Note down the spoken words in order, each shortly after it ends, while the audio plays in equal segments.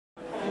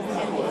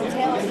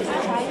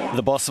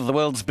The boss of the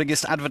world's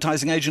biggest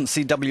advertising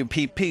agency,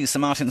 WPP, Sir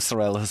Martin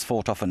Sorrell, has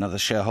fought off another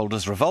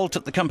shareholders' revolt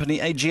at the company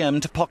AGM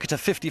to pocket a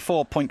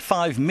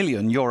 €54.5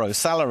 million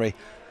salary.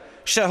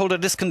 Shareholder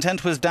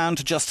discontent was down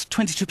to just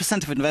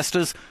 22% of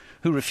investors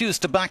who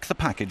refused to back the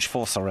package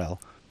for Sorrell,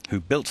 who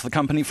built the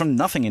company from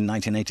nothing in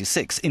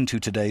 1986 into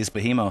today's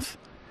behemoth.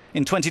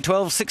 In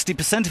 2012,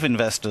 60% of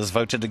investors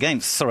voted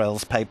against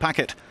Sorrell's pay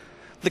packet.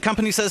 The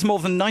company says more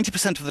than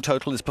 90% of the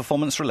total is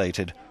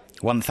performance-related.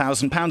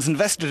 £1,000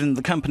 invested in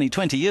the company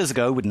 20 years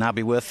ago would now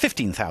be worth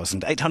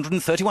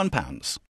 £15,831.